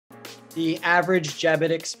The average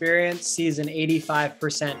Jebbit experience sees an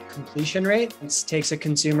 85% completion rate. It takes a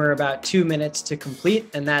consumer about 2 minutes to complete,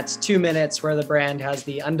 and that's 2 minutes where the brand has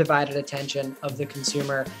the undivided attention of the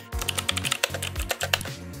consumer.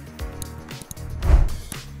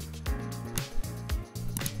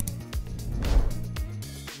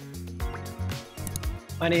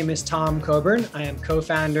 My name is Tom Coburn. I am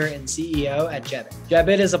co-founder and CEO at Jebbit.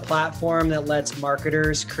 Jebbit is a platform that lets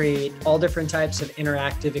marketers create all different types of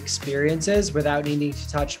interactive experiences without needing to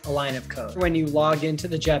touch a line of code. When you log into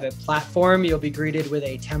the Jebbit platform, you'll be greeted with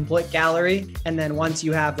a template gallery. And then once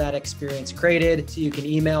you have that experience created, you can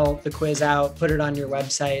email the quiz out, put it on your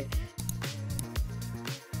website.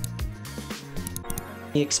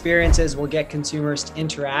 The experiences will get consumers to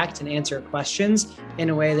interact and answer questions in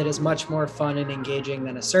a way that is much more fun and engaging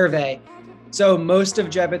than a survey. So most of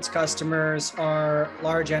Jebbit's customers are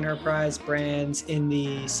large enterprise brands in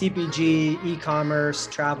the CPG, e-commerce,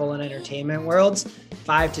 travel, and entertainment worlds.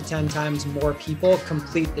 5 to 10 times more people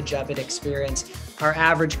complete the Jebbit experience. Our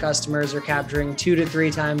average customers are capturing 2 to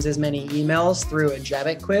 3 times as many emails through a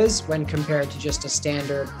Jebbit quiz when compared to just a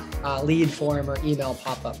standard lead form or email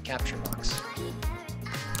pop-up capture box.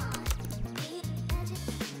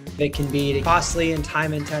 It can be costly and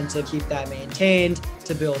time intensive to keep that maintained,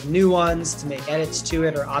 to build new ones, to make edits to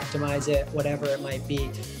it or optimize it, whatever it might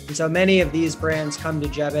be. And so many of these brands come to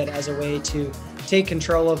Jebbit as a way to take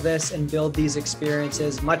control of this and build these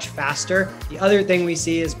experiences much faster. The other thing we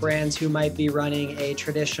see is brands who might be running a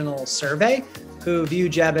traditional survey who view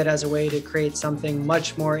Jebbit as a way to create something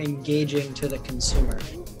much more engaging to the consumer.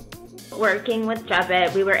 Working with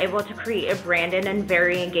Jebbit, we were able to create a branded and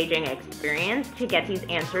very engaging experience to get these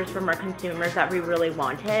answers from our consumers that we really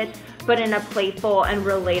wanted, but in a playful and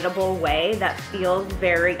relatable way that feels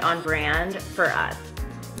very on brand for us.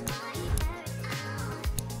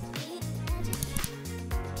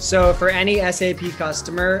 So for any SAP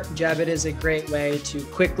customer, Jebbit is a great way to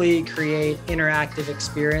quickly create interactive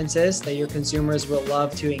experiences that your consumers will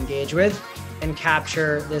love to engage with and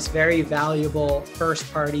capture this very valuable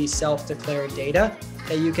first-party self-declared data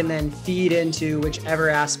that you can then feed into whichever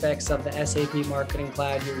aspects of the SAP Marketing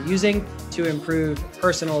Cloud you're using to improve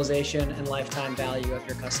personalization and lifetime value of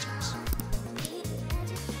your customers.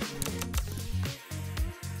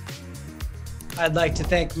 I'd like to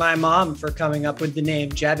thank my mom for coming up with the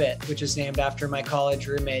name Jebbit, which is named after my college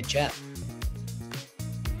roommate, Jeff.